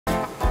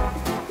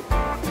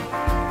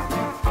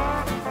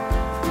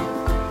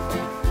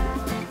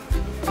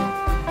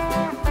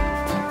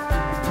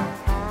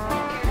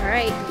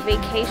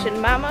Vacation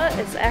Mama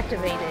is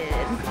activated.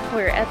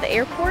 We're at the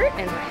airport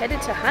and we're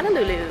headed to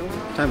Honolulu.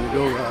 Time to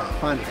go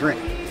find a drink.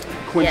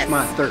 Quench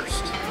my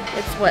thirst.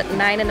 It's what,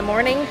 9 in the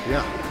morning?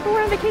 Yeah.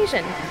 We're on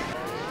vacation.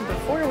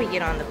 Before we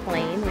get on the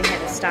plane, we had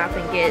to stop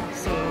and get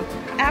some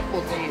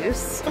apple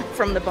juice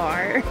from the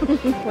bar.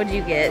 What'd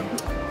you get?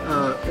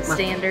 The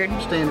standard?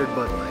 Standard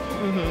Bud Light.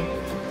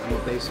 I'm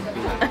a basic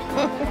beer.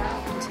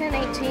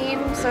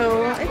 10:18,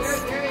 so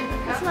it's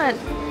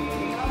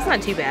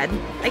not too bad.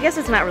 I guess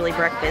it's not really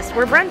breakfast.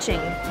 We're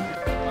brunching.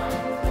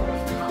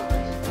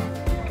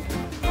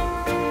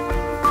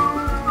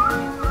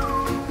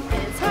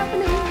 It's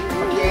happening.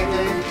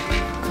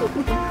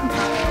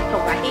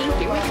 Hawaii,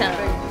 here we come.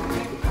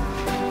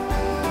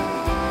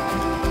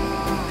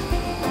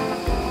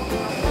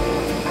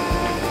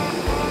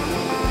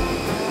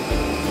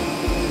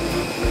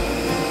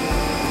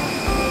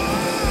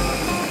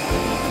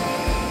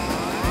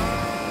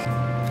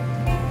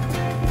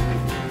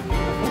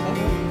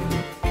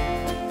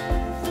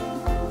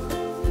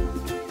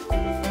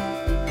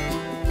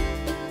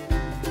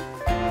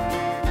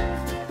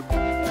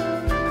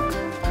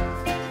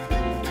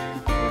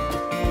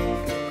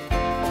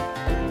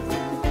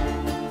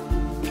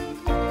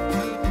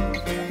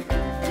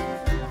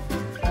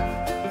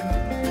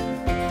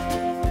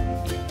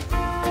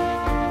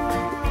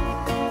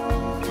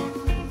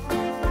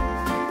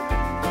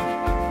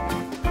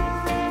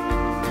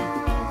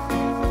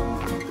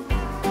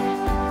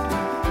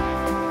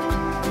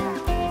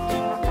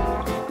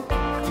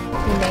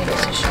 We made it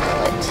to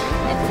Charlotte,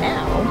 and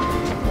now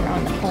we're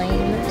on the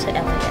plane to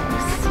LAX.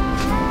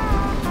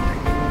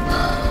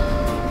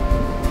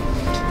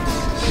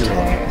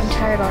 I'm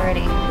tired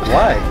already.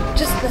 Why?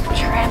 Just the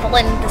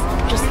traveling,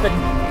 just the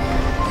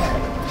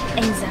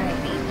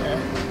anxiety, the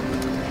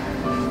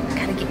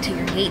gotta get to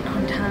your gate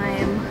on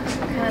time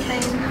kind of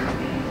thing.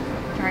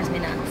 Drives me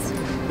nuts.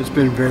 It's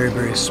been very,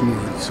 very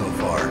smooth so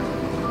far.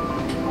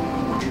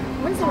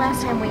 When's the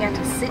last time we got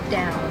to sit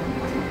down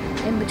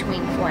in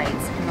between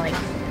flights and like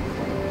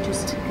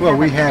just Well,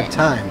 we had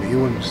time, but you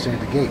wouldn't stand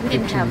at the gate we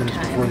didn't 15 have minutes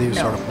time. before they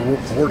started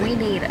boarding. We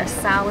need a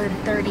solid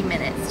 30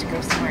 minutes to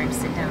go somewhere and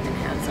sit down and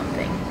have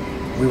something.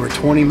 We were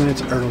 20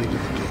 minutes early to the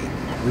gate.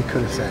 We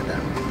could have sat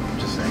down.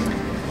 Just saying.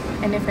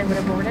 And if they would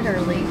have boarded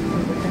early, we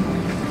would have been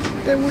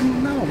late. They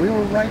wouldn't know. We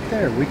were right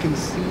there. We can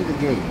see the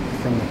gate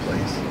from the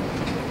place.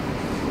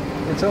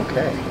 It's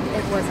okay.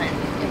 It wasn't.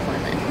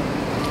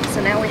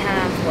 So now we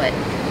have what?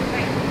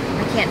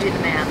 I can't do the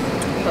math,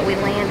 but we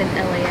land in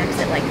LAX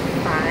at like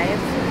 5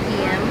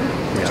 p.m.,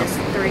 which is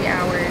 3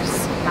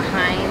 hours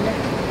behind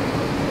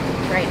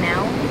right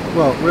now.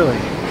 Well, really.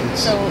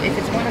 It's, So if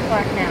it's 1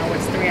 o'clock now,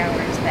 what's 3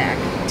 hours back?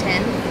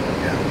 10?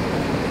 yeah,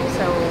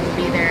 So we'll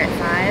be there at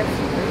 5.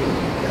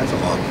 that's a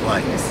long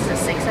flight. This is a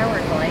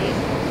 6-hour flight.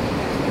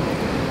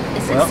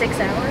 Is it Well, 6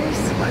 hours?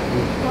 It might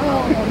be.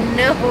 Oh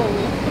no!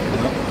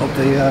 Well, hope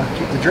they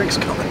keep the drinks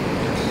coming.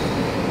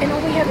 And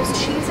all we have is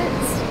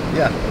cheezits.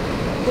 Yeah.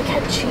 Look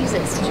at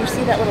cheezits. Did you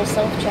see that little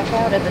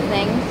self-checkout at the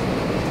thing?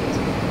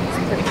 It's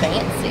pretty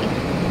fancy.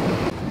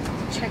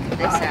 Check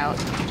this out.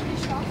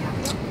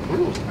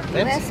 Ooh,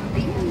 fancy.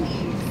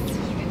 USBs.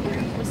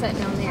 What's that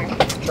down there?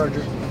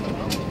 Charger.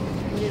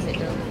 What is it,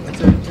 Joe?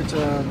 It's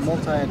a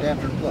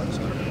multi-adapter plug.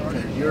 So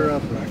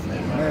Europe,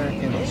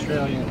 American,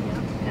 Australian.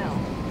 No.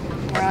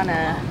 We're on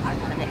an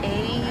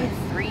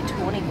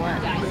A321.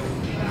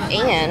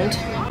 And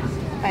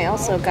I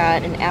also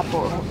got an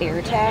Apple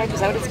AirTag. Is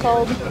that what it's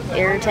called?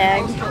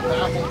 AirTag.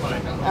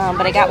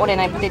 But I got one and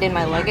I put it in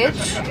my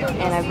luggage,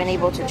 and I've been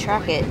able to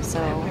track it,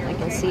 so I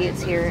can see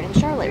it's here in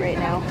Charlotte right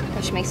now,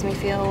 which makes me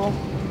feel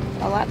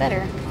a lot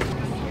better.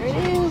 Here it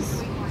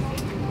is.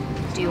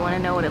 Do you want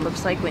to know what it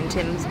looks like when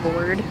Tim's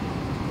bored?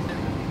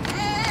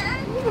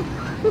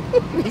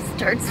 He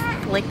starts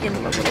flicking the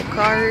little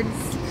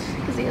cards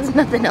because he has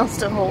nothing else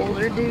to hold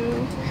or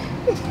do.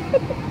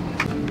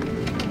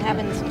 I'm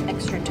having some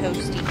extra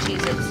toasty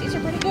Cheez-Its. These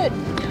are pretty good.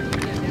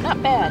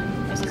 Not bad.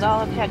 This is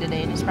all I've had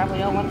today, and it's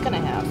probably all I'm gonna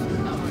have.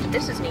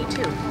 This is neat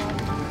too.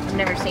 I've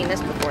never seen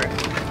this before.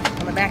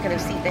 On the back of the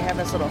seat, they have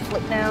this little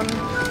flip down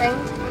thing,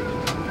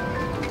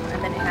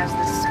 and then it has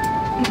this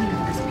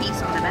this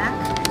piece on the back,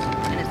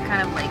 and it's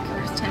kind of like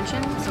there's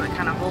tension, so it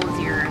kind of holds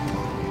your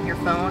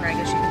phone, or I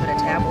guess you can put a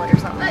tablet or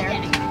something there.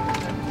 And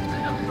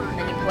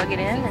then you plug it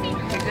in, and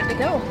you're good to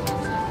go.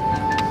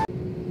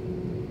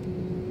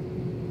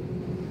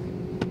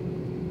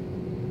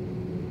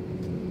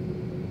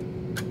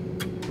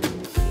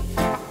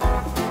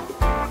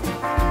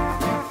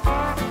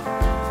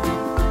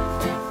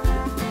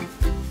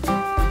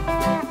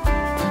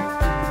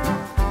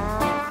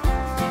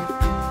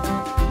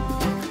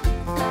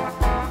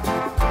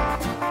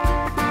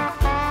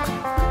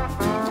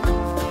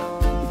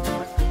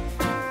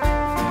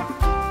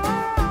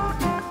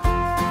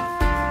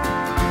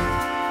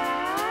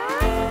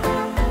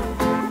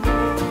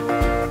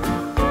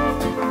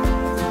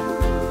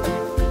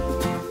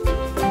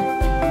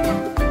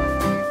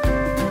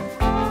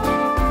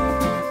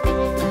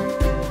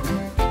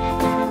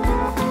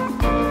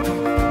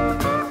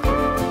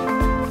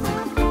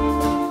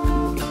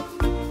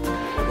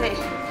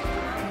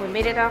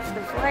 get off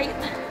the flight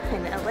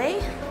in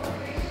LA,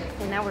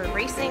 and now we're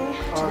racing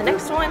to the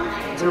next one.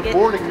 They're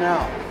boarding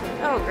now.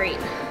 Oh, great.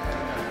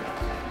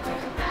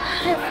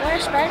 I have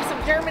flashbacks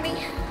of Germany.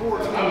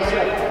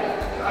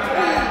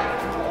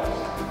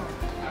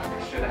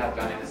 Should have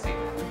gone in to see.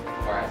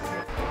 Alright.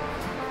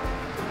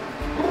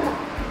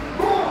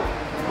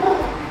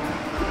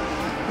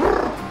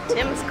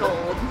 Tim's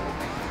cold.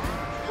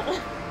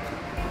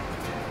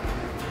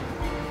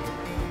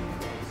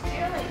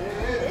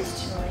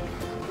 It's chilly.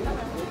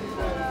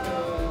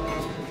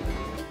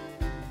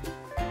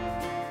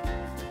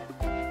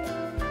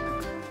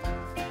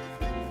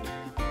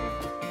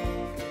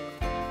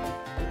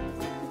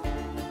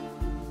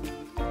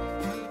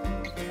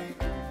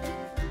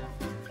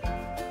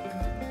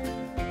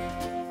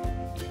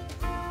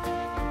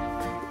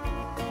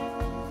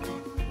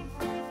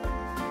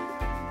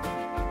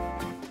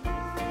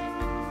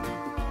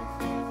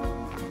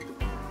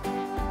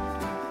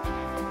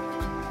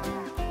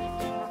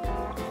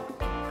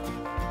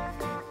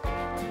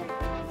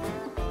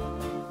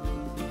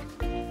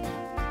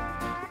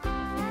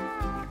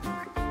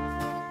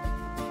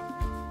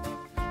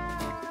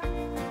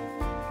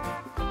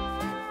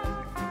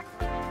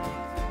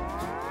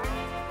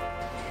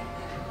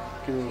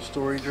 Get a little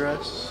story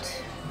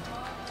dress.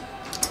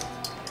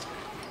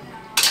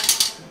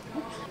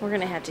 We're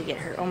gonna have to get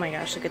her. Oh my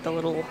gosh, look at the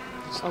little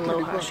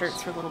aloha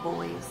shirts for little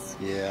boys.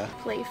 Yeah.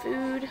 Play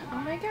food. Oh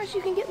my gosh,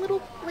 you can get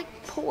little,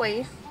 like,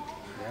 poi.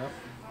 Yep.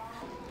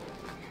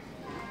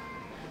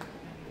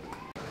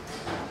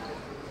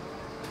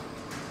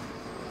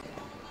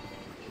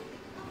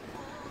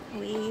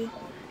 We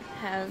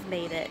have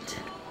made it.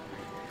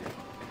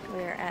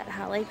 We're at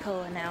Hale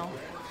Koa now.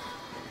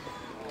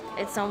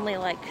 It's only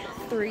like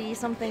 3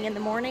 something in the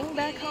morning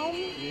back home.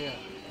 Yeah.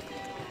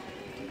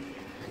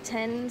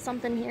 10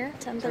 something here,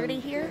 10:30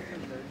 here.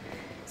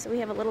 So we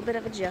have a little bit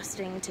of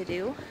adjusting to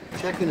do.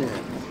 Checking in.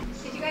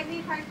 Did you guys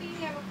need parking?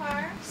 You have a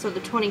car? So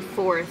the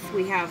 24th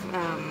we have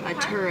a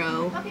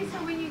Turo. Okay, so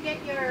when you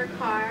get your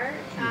car,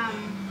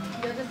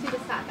 you'll just do the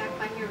stop back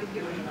by here with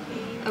your room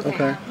key. Okay.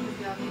 Okay.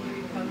 You'll need to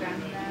reprogram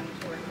them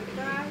to work with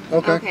the garage.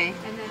 Okay. Okay.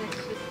 And then it's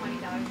just $20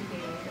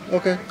 a day.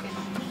 Okay.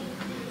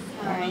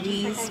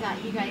 IDs. Looks like I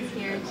got you guys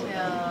here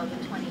till the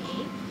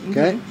 28th.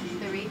 Okay.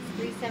 The rate's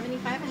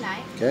 $375 a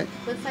night. Okay.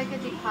 Looks like a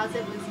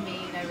deposit was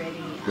made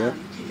already. Yep.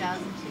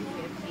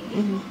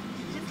 $2,250.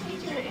 Just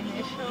need your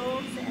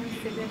initials and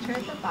signature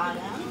at the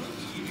bottom.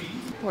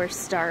 We're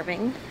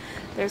starving.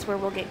 There's where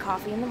we'll get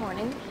coffee in the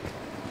morning.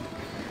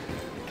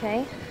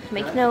 Okay,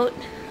 make note.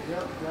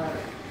 Yep, got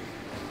it.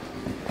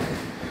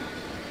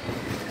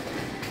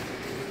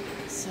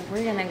 So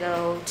we're gonna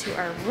go to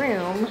our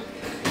room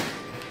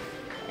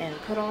and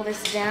put all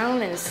this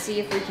down and see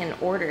if we can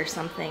order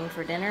something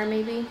for dinner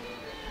maybe.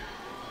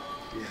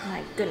 Yeah.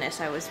 My goodness,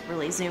 I was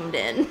really zoomed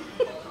in.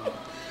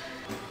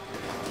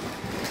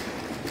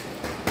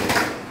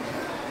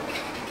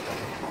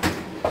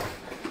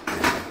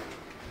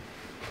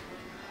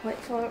 White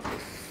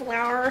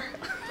flour.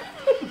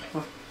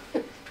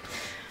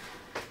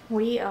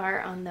 We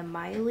are on the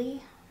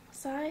Miley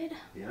side.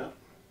 Yep.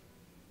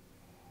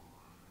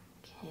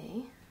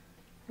 Okay.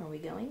 Are we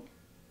going?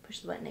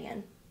 Push the button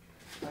again.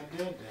 I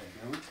did that,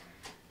 no?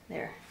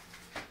 There.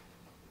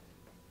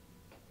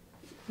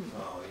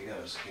 Oh, you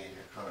gotta scan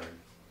your card.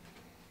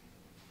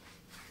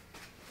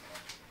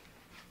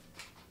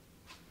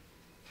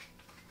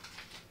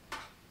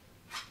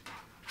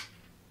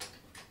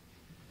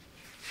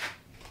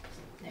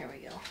 There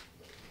we go.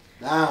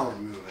 Now we're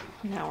moving.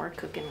 Now we're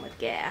cooking with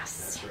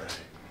gas. That's right.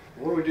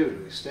 What do?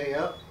 Do we stay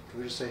up? Do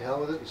we just say hell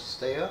with it and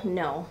stay up?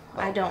 No,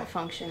 I Okay. don't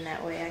function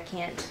that way. I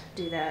can't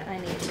do that. I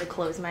need to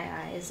close my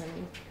eyes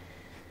and...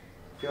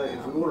 I feel like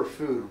if we order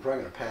food, we're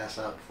probably gonna pass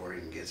out before it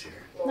even gets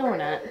here. No, we're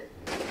not.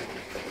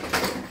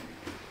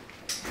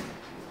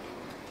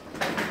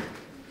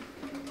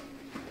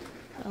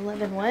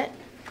 $11 what?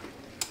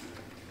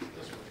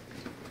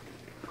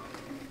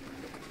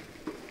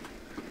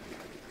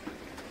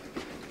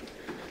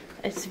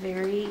 It's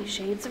very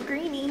shades of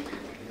greeny.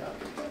 Yep.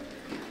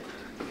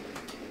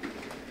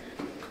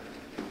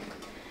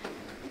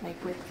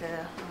 Like with the,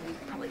 oh, you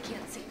probably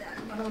can't see that,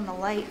 but on the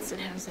lights it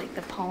has like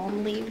the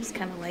palm leaves,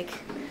 kind of like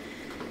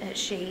it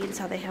shades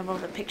how they have all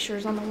the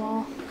pictures on the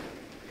wall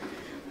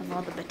of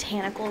all the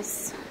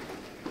botanicals.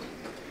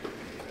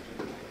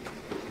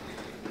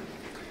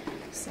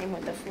 Same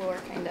with the floor,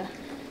 kind of.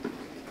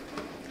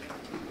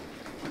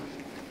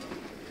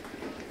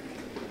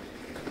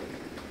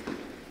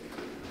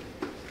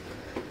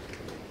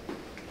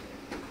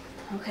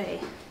 Okay,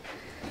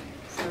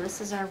 so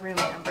this is our room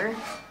number.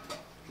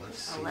 Let's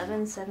see.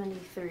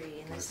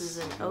 1173, and this is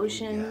an Let's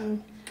see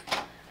what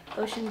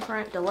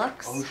oceanfront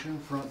deluxe.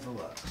 Oceanfront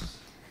Deluxe.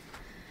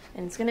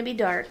 And it's gonna be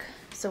dark,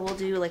 so we'll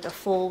do like a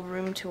full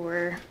room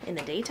tour in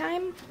the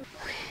daytime.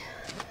 Okay,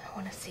 I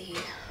wanna see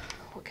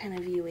what kind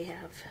of view we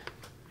have.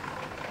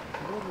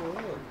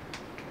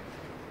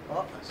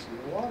 Oh, I see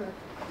the water.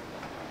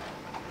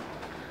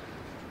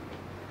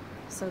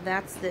 So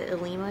that's the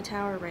Ilima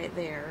Tower right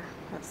there.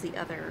 That's the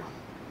other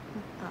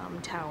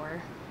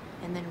tower.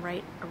 And then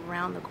right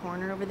around the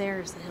corner over there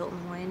is the Hilton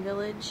Hawaiian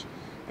Village,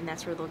 and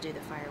that's where they'll do the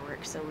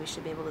fireworks. So we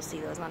should be able to see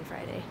those on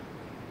Friday.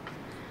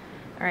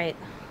 All right,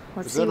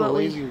 let's see what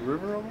we. Is that a lazy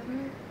river over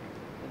there?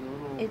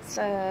 It's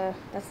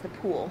that's the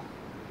pool.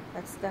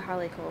 That's the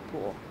Hale Koa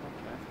pool.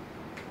 Okay.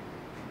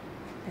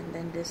 And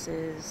then this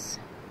is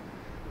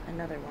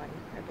another one,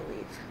 I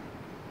believe.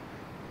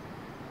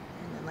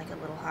 And then like a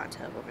little hot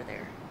tub over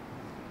there.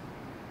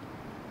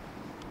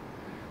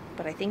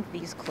 But I think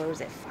these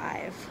close at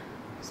 5,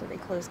 so they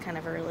close kind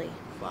of early.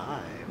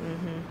 5?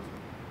 Mm-hmm.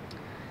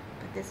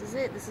 But this is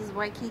it. This is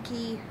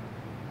Waikiki.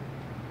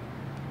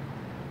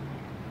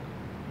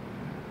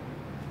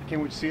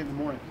 Can't wait to see it in the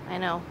morning. I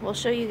know. We'll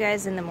show you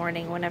guys in the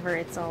morning whenever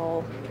it's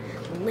all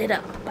lit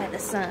up by the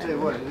sun. I'll tell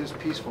you what, it is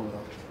peaceful though.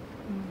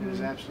 Mm-hmm. It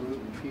is absolutely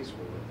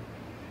peaceful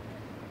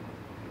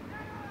though.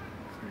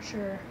 For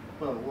sure.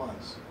 Well, it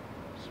was.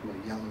 It's my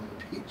yellow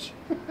and peach.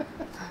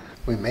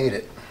 We made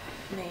it.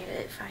 Made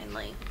it,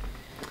 finally.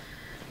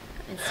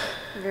 It's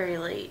very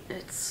late.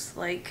 It's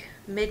like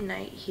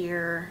midnight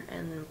here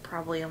and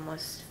probably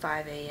almost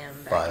 5 a.m.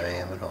 5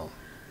 a.m. at home.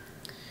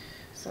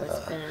 So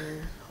it's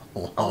been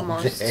Long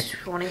almost day.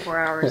 24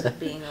 hours of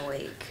being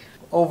awake.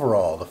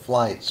 Overall, the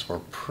flights were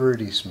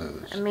pretty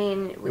smooth. I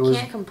mean, we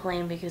can't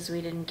complain because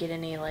we didn't get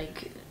any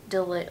like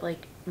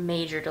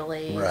major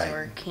delays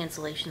or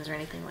cancellations or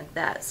anything like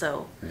that.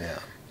 So yeah,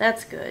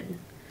 that's good.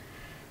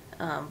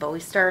 But we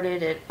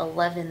started at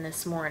 11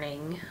 this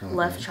morning,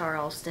 left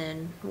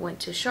Charleston, went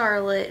to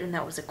Charlotte, and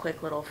that was a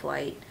quick little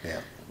flight.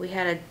 Yeah. We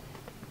had a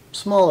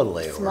small little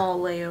layover. Small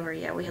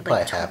layover, yeah. We had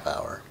Probably like a half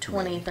hour.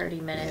 20, 30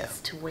 minutes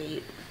to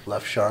wait.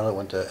 Left Charlotte,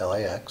 went to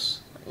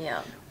LAX.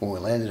 Yeah. When we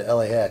landed at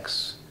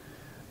LAX,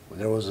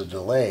 there was a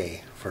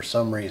delay for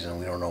some reason.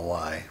 We don't know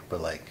why, but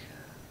like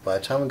by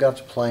the time we got off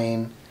the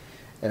plane,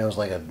 and it was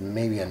like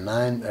maybe a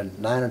 9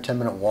 or 10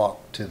 minute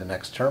walk to the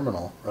next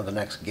terminal or the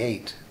next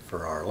gate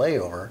for our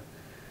layover.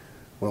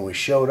 When we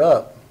showed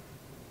up,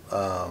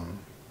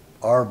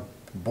 our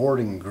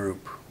boarding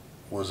group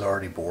was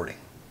already boarding.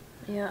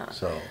 Yeah.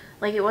 So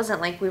like it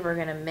wasn't like we were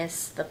gonna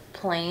miss the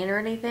plane or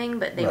anything,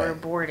 but they were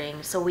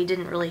boarding, so we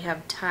didn't really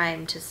have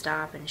time to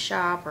stop and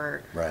shop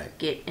or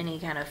get any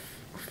kind of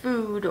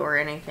food or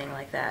anything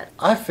like that.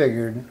 I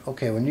figured,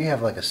 okay, when you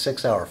have like a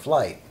 6-hour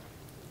flight,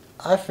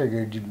 I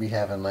figured you'd be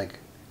having like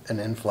an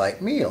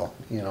in-flight meal,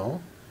 you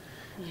know.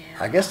 Yeah.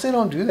 I guess they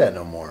don't do that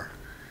no more,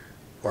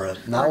 or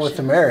not with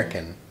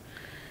American.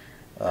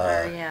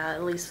 Yeah,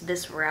 at least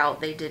this route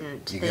they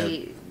didn't.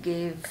 They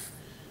gave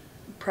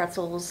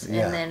pretzels,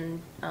 and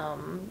then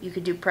you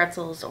could do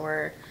pretzels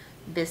or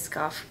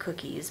Biscoff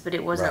cookies, but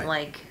it wasn't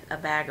like a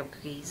bag of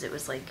cookies. It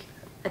was like,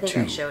 I think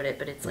I showed it,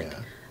 but it's like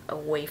a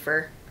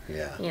wafer.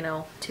 Yeah. You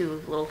know,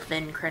 2 little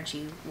thin,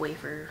 crunchy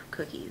wafer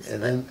cookies.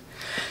 And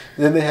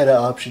then they had an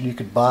option. You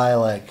could buy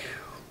like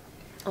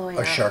a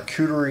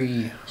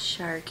charcuterie.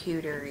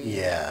 Charcuterie.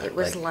 Yeah. It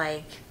was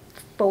like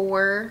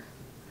 4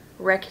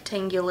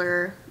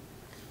 rectangular,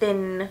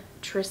 thin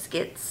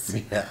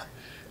Triscuits. Yeah.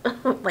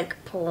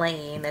 Like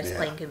plain, as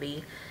plain can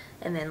be.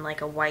 And then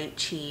like a white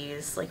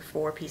cheese, like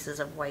 4 pieces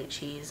of white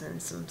cheese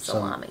and some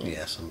salami.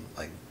 Some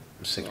like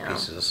 6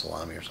 pieces of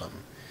salami or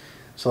something.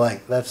 So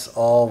like that's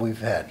all we've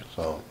had.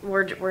 So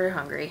we're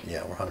hungry.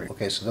 Yeah, we're hungry.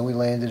 Okay, so then we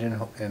landed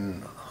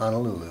in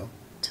Honolulu.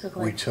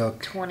 We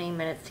took 20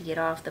 minutes to get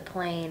off the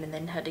plane, and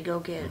then had to go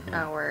get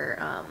our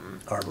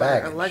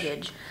baggage. Our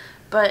luggage.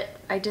 But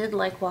I did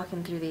like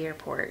walking through the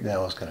airport. That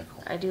was kind of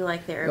cool. I do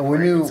like the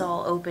airport. It's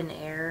all open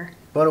air.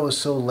 But it was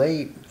so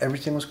late,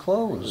 everything was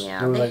closed.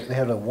 Yeah, they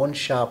had one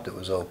shop that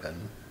was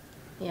open.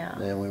 Yeah.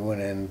 And we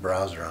went in,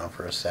 browsed around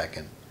for a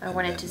second. I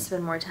wanted to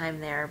spend more time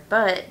there,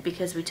 but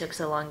because we took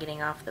so long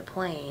getting off the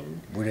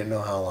plane, we didn't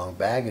know how long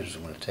baggage was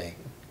going to take.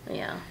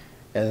 Yeah.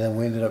 And then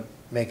we ended up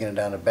making it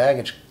down to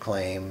baggage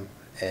claim,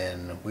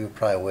 and we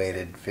probably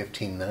waited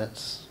 15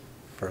 minutes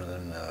for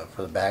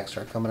the bag to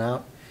start coming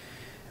out.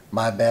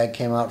 My bag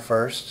came out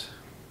first,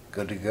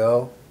 good to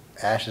go.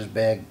 Ash's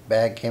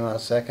bag came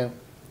out second.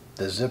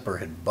 The zipper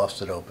had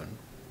busted open.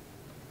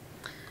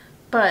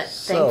 But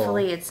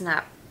thankfully it's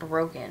not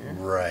broken.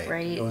 Right.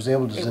 It was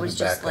able to zip it back up. It was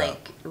just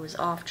like, it was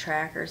off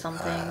track or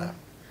something.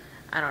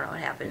 I don't know what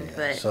happened,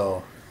 but...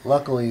 So,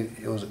 luckily,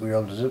 we were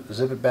able to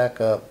zip it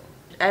back up.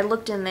 I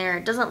looked in there.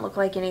 It doesn't look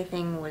like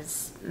anything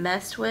was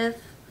messed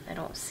with. I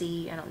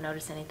don't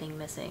notice anything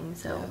missing.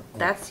 So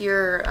that's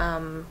your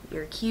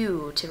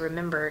cue to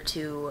remember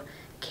to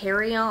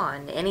carry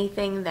on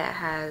anything that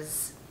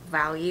has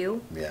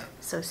value. Yeah.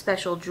 So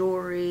special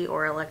jewelry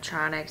or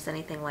electronics,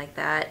 anything like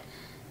that.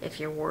 If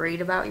you're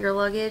worried about your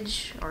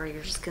luggage or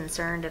you're just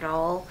concerned at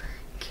all,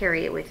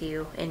 carry it with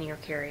you in your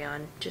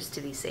carry-on just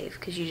to be safe.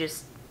 Because you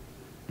just,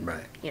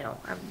 you know,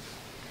 I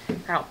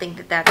don't think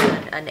that that's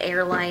an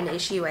airline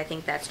issue. I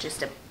think that's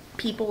just a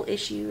people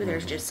issue.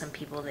 There's just some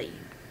people that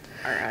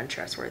are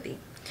untrustworthy.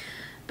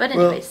 But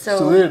anyway,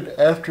 so then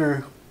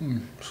after,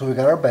 so we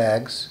got our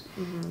bags,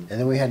 and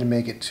then we had to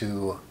make it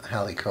to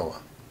Hale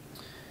Koa.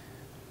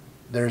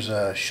 There's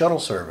a shuttle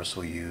service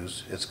we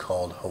use. It's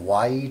called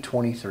Hawaii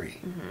 23,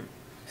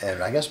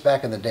 And I guess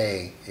back in the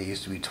day, it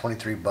used to be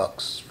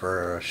 $23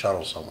 for a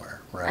shuttle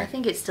somewhere, right? I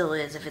think it still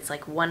is if it's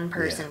like one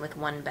person Yeah. with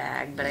one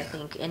bag, but I Yeah.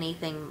 think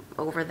anything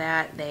over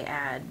that, they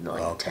add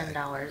like Okay.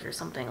 $10 or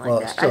something like Well,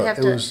 that. still, I'd have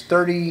it to, was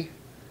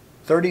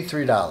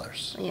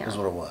 $33 Yeah. is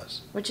what it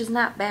was. which is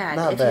not bad.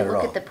 Not if bad you at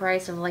look all. at the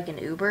price of like an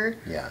Uber,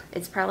 Yeah,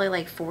 it's probably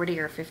like $40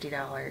 or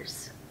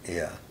 $50,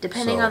 yeah.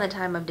 depending So- on the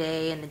time of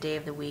day and the day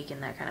of the week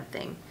and that kind of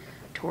thing,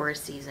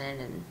 tourist season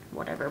and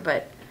whatever.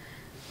 But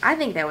I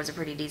think that was a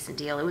pretty decent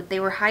deal. They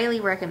were highly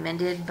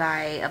recommended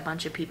by a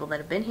bunch of people that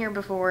have been here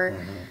before,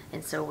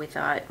 and so we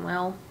thought,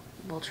 well,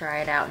 we'll try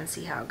it out and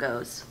see how it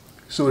goes.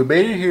 So we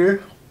made it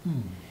here.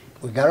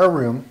 We got our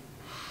room.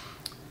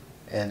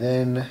 And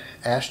then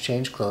Ash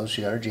changed clothes.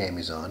 She got her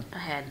jammies on. I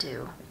had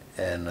to.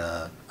 And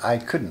I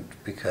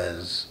couldn't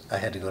because I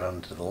had to go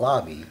down to the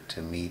lobby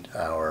to meet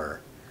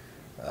our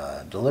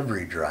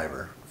delivery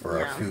driver for our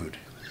Yeah. food.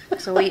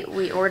 So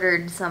we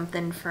ordered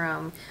something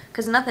from,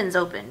 because nothing's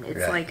open. It's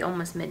Yeah. like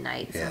almost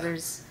midnight. Yeah. So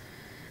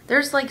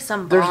there's like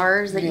some There's-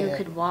 bars that you yeah.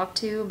 could walk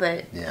to,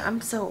 but Yeah.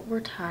 we're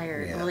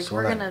tired. Yeah, We're like, so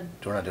we're not gonna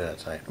doing that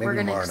tonight. Maybe we're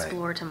gonna tomorrow night.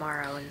 explore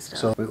tomorrow and stuff.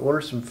 So we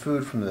ordered some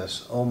food from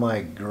this Oh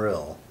My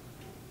Grill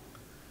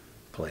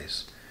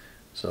place.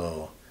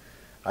 So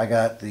I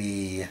got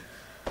the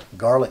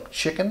garlic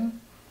chicken,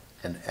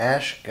 and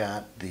Ash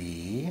got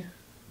the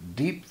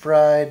deep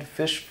fried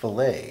fish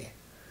fillet.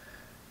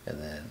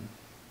 And then,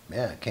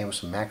 yeah, it came with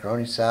some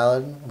macaroni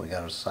salad. We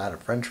got a side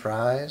of French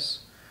fries.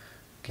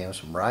 Came with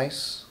some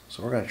rice.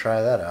 So we're gonna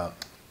try that out.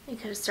 You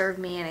could have served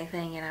me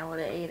anything and I would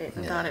have ate it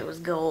and Yeah. thought it was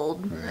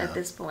gold Yeah. at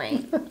this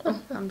point.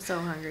 I'm so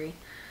hungry.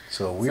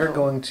 So we are So-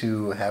 going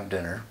to have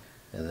dinner,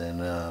 and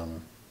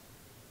then,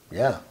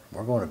 yeah,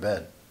 we're going to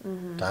bed.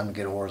 Time to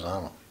get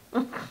horizontal.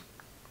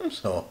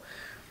 So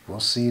we'll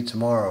see you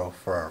tomorrow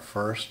for our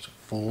first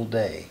full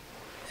day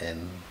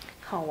in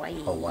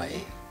Hawaii.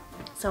 Hawaii.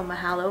 So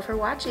mahalo for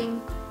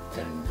watching.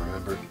 And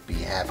remember, be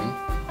happy,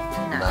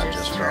 Not, not just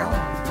just strong.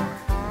 strong.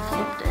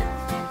 Flipped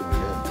it.